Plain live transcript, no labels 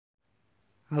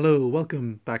Hello,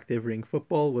 welcome back to Ring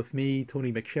Football with me,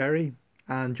 Tony McSherry,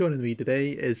 and joining me today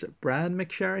is Brian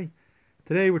McSherry.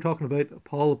 Today we're talking about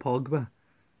Paul Pogba,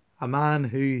 a man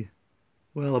who,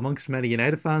 well, amongst many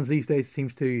United fans these days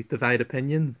seems to divide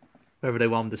opinion whether they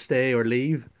want him to stay or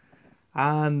leave.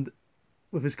 And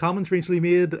with his comments recently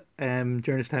made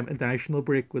during his time international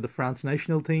break with the France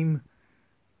national team,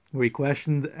 where he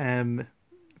questioned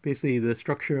basically the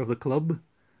structure of the club.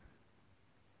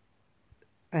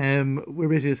 We're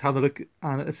basically just having a look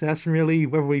and assessing really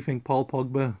whether we think Paul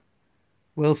Pogba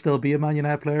will still be a Man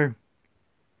United player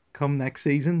come next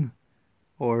season,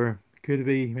 or could it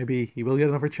be maybe he will get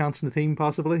another chance in the team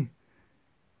possibly.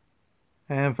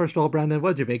 First of all, Brandon,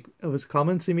 what did you make of his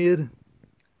comments he made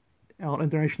on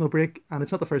international break? And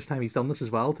it's not the first time he's done this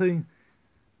as well, too.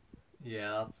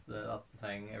 Yeah, that's the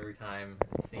thing. Every time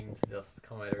it seems to just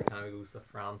come out every time he goes to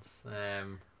France,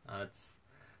 and it's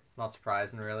not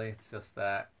surprising really. It's just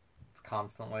that it's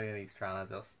constantly and he's trying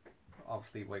to just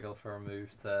obviously wiggle for a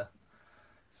move to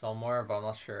somewhere, but I'm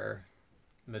not sure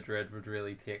Madrid would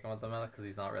really take him at the minute because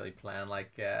he's not really playing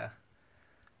like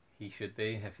he should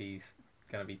be if he's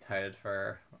going to be touted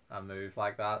for a move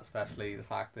like that, especially the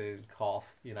fact that it would cost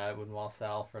United wouldn't want to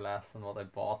sell for less than what they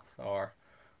bought, or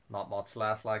not much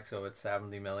less, like, so it's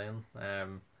 70 million.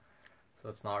 So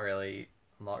it's not really,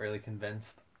 I'm not really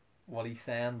convinced what he's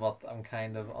saying, but I'm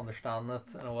kind of understanding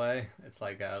it in a way. It's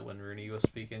like when Rooney was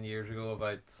speaking years ago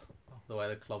about the way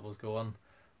the club was going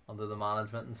under the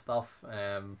management and stuff.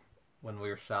 When we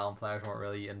were selling players, we weren't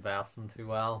really investing too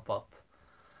well, but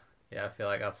yeah, I feel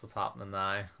like that's what's happening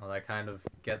now, and I kind of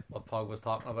get what Pog was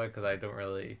talking about because I don't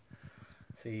really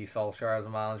see Solskjaer as a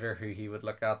manager who he would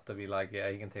look at to be like, yeah,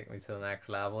 he can take me to the next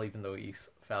level, even though he's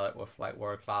fell out with like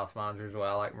world class managers as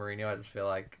well, like Mourinho. I just feel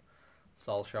like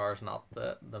Solskjaer's not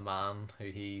the man who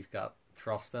he's got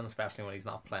trust in, especially when he's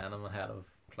not playing him ahead of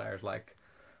players like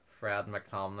Fred and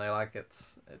McTominay. Like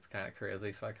it's kind of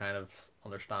crazy, so I kind of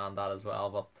understand that as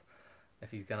well. But if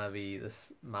he's gonna be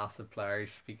this massive player, he's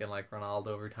speaking like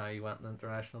Ronaldo every time he went on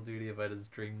international duty about his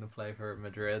dream to play for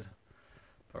Madrid.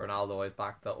 But Ronaldo always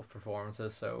backed up with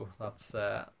performances, so that's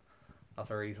a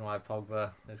reason why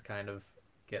Pogba is kind of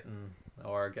getting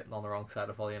on the wrong side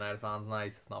of all United fans now.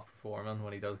 He's just not performing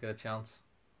when he does get a chance.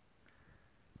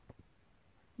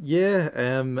 Yeah,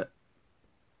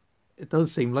 it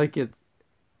does seem like it.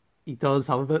 He does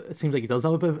have a bit. It seems like he does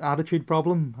have a bit of an attitude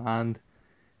problem. And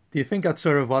do you think that's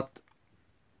sort of what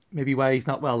maybe why he's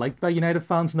not well liked by United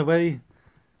fans in a way?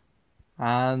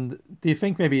 And do you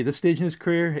think maybe at this stage in his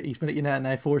career, he's been at United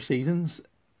now 4 seasons?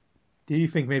 Do you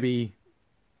think maybe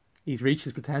he's reached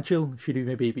his potential? Should he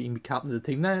maybe be captain of the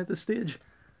team now at this stage?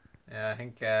 Yeah, I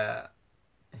think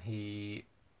he,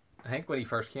 I think when he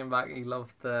first came back, he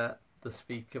loved the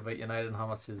speak about United and how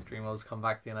much his dream was to come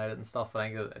back to United and stuff. But I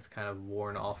think it's kind of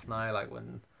worn off now. Like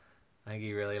when I think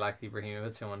he really liked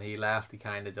Ibrahimovic, and when he left, he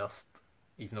kind of just,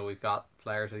 even though we've got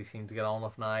players that he seems to get on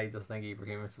with now, I just think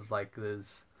Ibrahimovic was like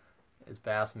his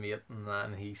best mate, and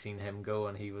then he seen him go,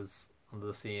 and he was under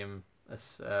the same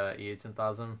agent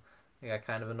as him. I think I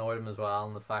kind of annoyed him as well,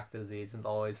 and the fact that his agent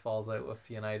always falls out with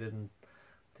United and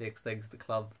takes things the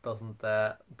club doesn't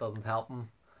help him.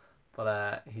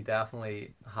 But he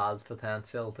definitely has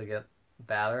potential to get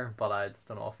better, but I just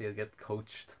don't know if he'll get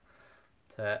coached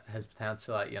to his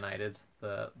potential at United.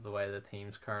 The way the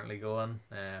team's currently going,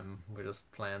 we're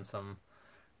just playing some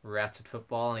wretched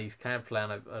football, and he's kind of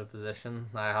playing a position.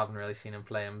 I haven't really seen him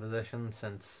play in position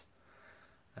since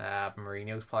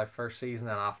Mourinho's probably first season,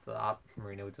 and after that,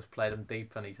 Mourinho just played him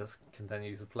deep, and he just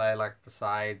continues to play like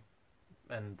beside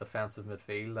in defensive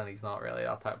midfield, and he's not really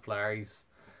that type of player.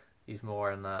 He's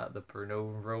more in the Bruno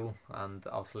role, and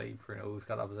obviously Bruno's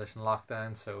got that position locked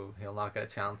down, so he'll not get a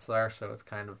chance there. So it's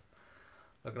kind of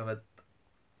looking a bit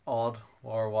odd,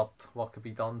 or what could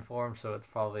be done for him. So it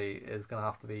probably is gonna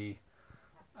have to be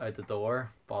out the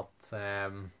door. But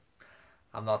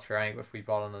I'm not sure. I think if we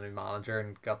brought in a new manager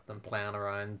and got them playing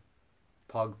around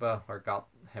Pogba, or got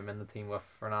him in the team with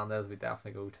Fernandez, we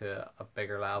definitely go to a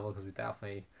bigger level because we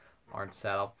definitely aren't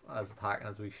set up as attacking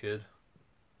as we should.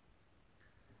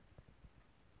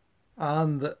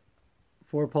 And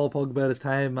for Paul Pogba at his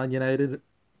time at Man United,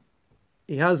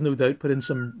 he has no doubt put in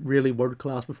some really world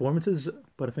class performances.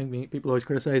 But I think people always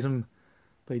criticise him,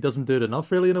 but he doesn't do it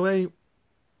enough really in a way.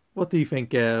 What do you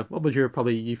think? What was your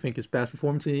probably you think his best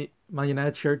performance in Man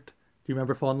United shirt? Do you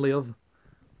remember fondly of?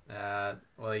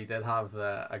 Well, he did have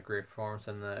a great performance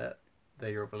in the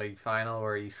Europa League final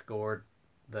where he scored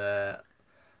the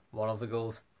one of the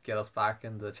goals to get us back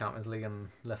into the Champions League and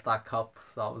lift that cup.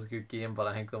 So that was a good game. But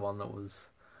I think the one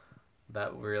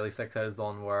that really sticks out is the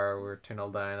one where we're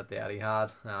 2-0 down at the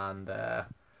Etihad, and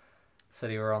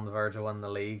City were on the verge of winning the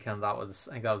league, and that was,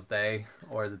 I think that was day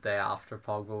or the day after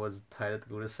Pogba was touted to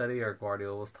go to City, or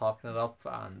Guardiola was talking it up,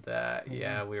 and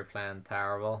yeah, we were playing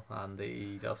terrible, and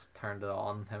he just turned it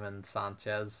on. Him and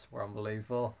Sanchez were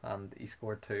unbelievable, and he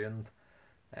scored two,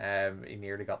 and he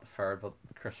nearly got the third, but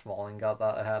Chris Smalling got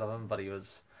that ahead of him. But he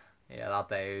was, yeah, that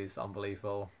day he was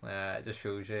unbelievable. It just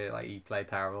shows you, like, he played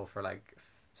terrible for like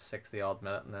 60 odd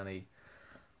minutes, and then he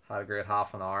had a great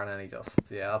half an hour, and then he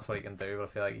just, yeah, that's what he can do. But I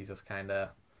feel like he just kind of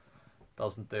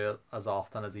doesn't do it as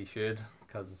often as he should,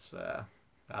 because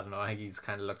I don't know, I think he just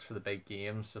kind of looks for the big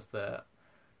games just to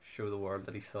show the world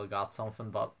that he's still got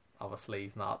something. But obviously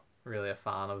he's not really a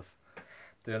fan of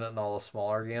doing it in all the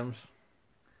smaller games.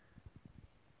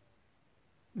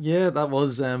 Yeah, that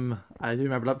was. I do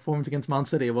remember that performance against Man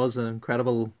City. It was an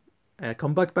incredible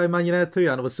comeback by Man United too,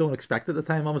 and it was so unexpected at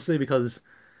the time, obviously, because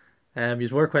you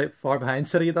were quite far behind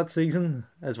City that season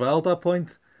as well at that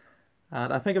point.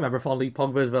 And I think I remember fondly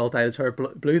Pogba as well dyed his hair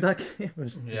blue that game.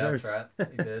 Yeah, that's right.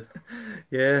 He did.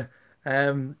 Yeah.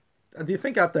 And do you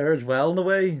think that there as well in a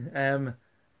way? And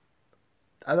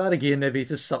that again maybe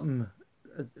just something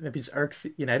maybe it's irks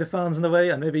United fans in a way,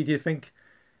 and maybe do you think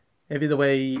maybe the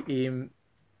way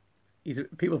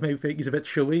people maybe think he's a bit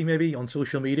showy maybe on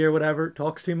social media or whatever,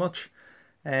 talks too much.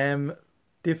 Um,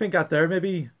 do you think that there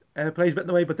maybe plays a bit in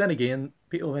the way? But then again,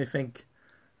 people may think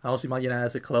obviously Man United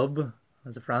as a club,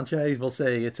 as a franchise, will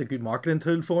say it's a good marketing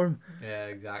tool for him. Yeah,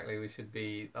 exactly. We should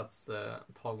be. That's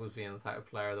Pogba's being the type of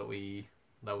player that we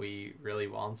really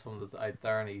want. Someone that's out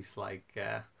there, and he's like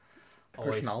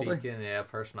always speaking. Yeah,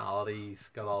 personality. He's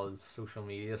got all his social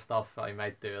media stuff. I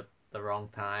might do it the wrong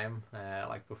time,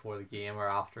 like before the game or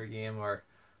after a game or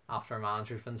after a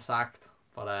manager's been sacked.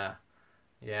 But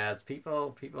yeah, it's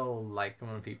people like him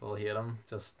and people hate him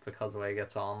just because of the way he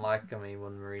gets on. Like, I mean,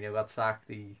 when Mourinho got sacked,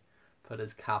 he put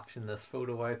his caption this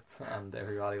photo out, and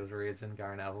everybody was raging.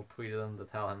 Gary Neville tweeted him to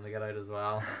tell him to get out as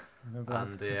well.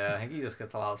 And yeah, I think he just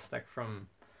gets a lot of stick from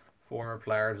former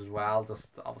players as well. Just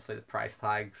obviously the price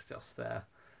tags, just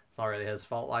it's not really his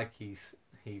fault. Like, he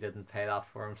didn't pay that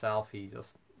for himself. He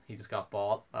just got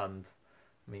bought, and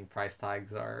I mean, price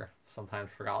tags are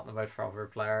sometimes forgotten about for other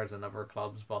players and other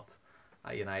clubs, but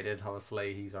at United,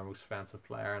 obviously, he's our most expensive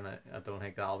player, and I don't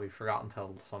think that'll be forgotten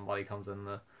until somebody comes in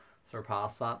to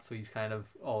surpass that. So he's kind of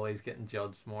always getting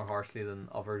judged more harshly than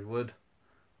others would,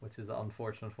 which is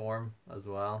unfortunate for him as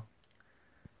well.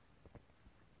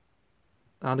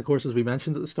 And of course, as we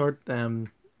mentioned at the start,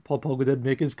 Paul Pogba did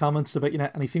make his comments about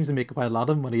United, and he seems to make quite a lot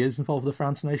of them when he is involved with the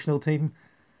France national team.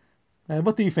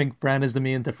 What do you think, Bren, is the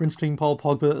main difference between Paul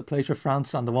Pogba that plays for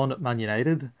France and the one at Man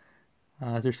United?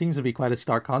 There seems to be quite a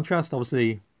stark contrast.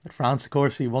 Obviously, at France, of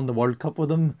course, he won the World Cup with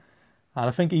them, and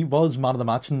I think he was man of the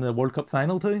match in the World Cup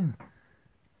final too.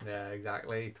 Yeah,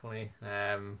 exactly, Tony.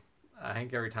 I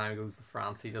think every time he goes to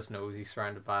France, he just knows he's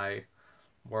surrounded by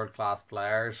world-class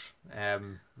players.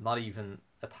 Not even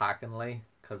attackingly,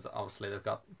 because obviously they've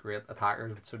got great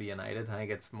attackers, but so do United. I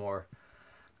think it's more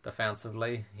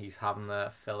defensively. He's having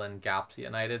to fill in gaps at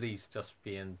United. He's just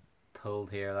being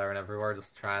pulled here, there, and everywhere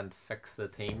just to try and fix the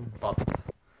team. But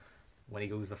when he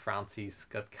goes to France, he's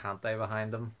got Kante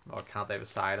behind him, or Kante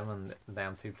beside him, and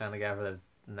them two playing together,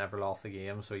 they've never lost a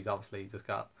game. So he's obviously just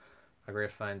got a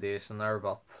great foundation there.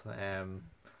 But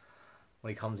when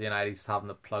he comes to United, he's having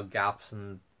to plug gaps,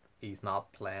 and he's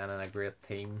not playing in a great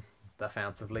team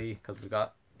defensively because we've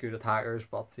got good attackers.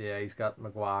 But yeah, he's got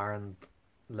Maguire and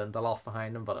Lindelof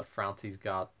behind him, but at France he's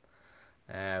got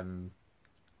Kimpembe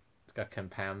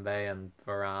and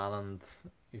Varane, and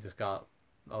he's just got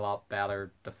a lot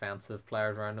better defensive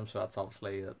players around him, so that's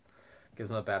obviously that gives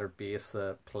him a better base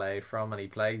to play from, and he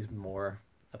plays more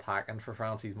attacking for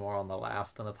France. He's more on the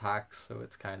left and attacks, so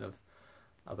it's kind of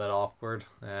a bit awkward.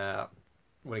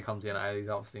 When he comes to United, he's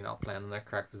obviously not playing in the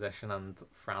correct position, and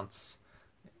France,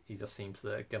 he just seems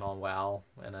to get on well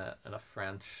in a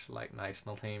French like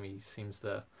national team. He seems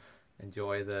to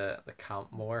enjoy the camp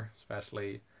more,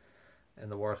 especially in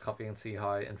the World Cup. You can see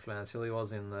how influential he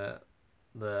was in the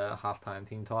halftime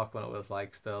team talk when it was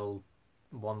like still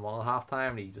 1-1 at halftime,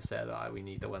 and he just said, we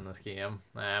need to win this game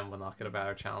and we'll not get a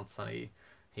better chance, and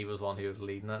he was one who was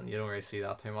leading it, and you don't really see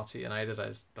that too much at United. I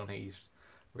just don't think he's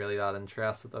really that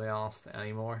interested, to be honest,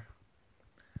 anymore.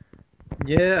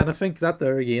 Yeah, and I think that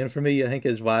there again for me, I think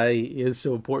is why he is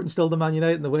so important still to Man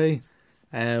United in a way.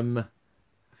 I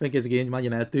think as again Man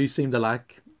United do seem to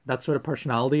lack that sort of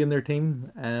personality in their team.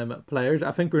 Players,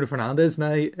 I think Bruno Fernandes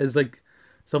now is like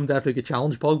someone definitely could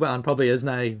challenge Pogba, and probably is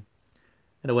now in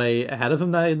a way ahead of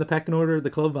him now in the pecking order of the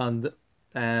club. And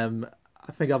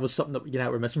I think that was something that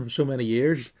United were missing for so many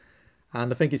years.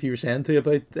 And I think as you were saying too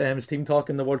about his team talk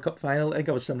in the World Cup final, I think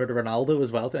it was similar to Ronaldo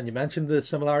as well. And you mentioned the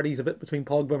similarities a bit between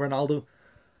Pogba and Ronaldo.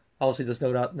 Obviously, there's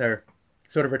no doubt in their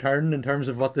sort of return in terms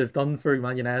of what they've done for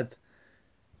Man United,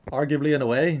 arguably in a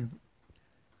way.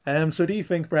 So do you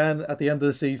think, Brian, at the end of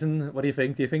the season, what do you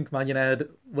think? Do you think Man United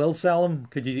will sell him?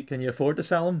 Can you afford to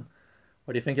sell him,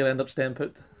 or do you think he'll end up staying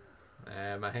put?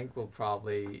 I think we'll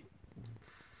probably.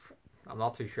 I'm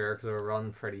not too sure because we're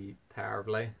run pretty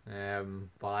terribly.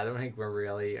 But I don't think we're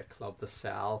really a club to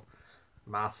sell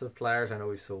massive players. I know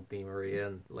we sold Di Maria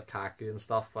and Lukaku and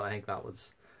stuff, but I think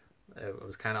it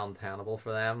was kind of untenable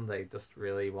for them. They just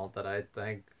really wanted out. I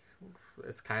think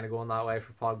it's kind of going that way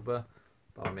for Pogba.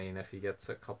 But I mean, if he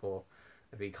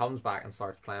comes back and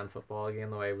starts playing football again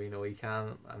the way we know he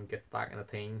can and gets back in a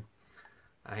team,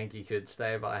 I think he could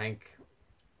stay. But I'm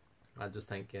just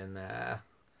thinking a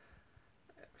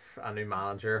new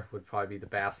manager would probably be the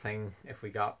best thing. If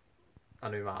we got a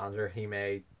new manager, he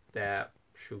may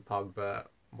show Pogba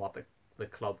what the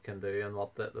club can do and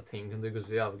what the team can do, because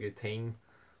we have a good team.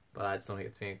 But I just don't think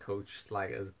it's being coached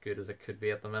like as good as it could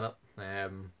be at the minute.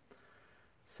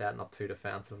 Setting up too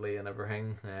defensively and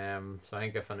everything. So I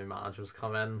think if a new manager was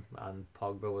come in and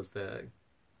Pogba was to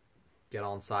get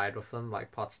on side with them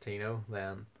like Pochettino,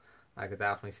 then I could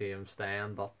definitely see him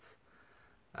staying. But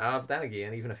then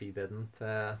again, even if he didn't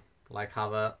have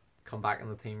a come back in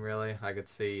the team, really, I could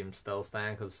see him still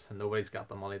staying because nobody's got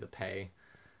the money to pay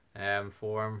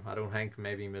for him. I don't think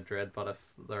maybe Madrid, but if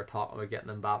they're talking about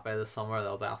getting Mbappe this summer,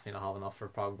 they'll definitely not have enough for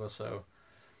Pogba. So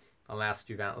unless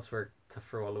Juventus were to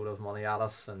throw a load of money at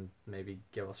us and maybe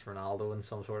give us Ronaldo in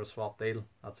some sort of swap deal,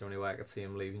 that's the only way I could see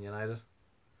him leaving United.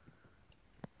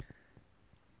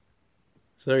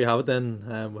 So there you have it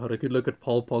then. We had a good look at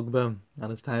Paul Pogba and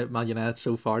his time at Man United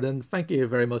so far then. Thank you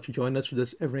very much for joining us for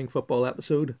this Everything Football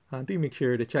episode, and do make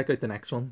sure to check out the next one.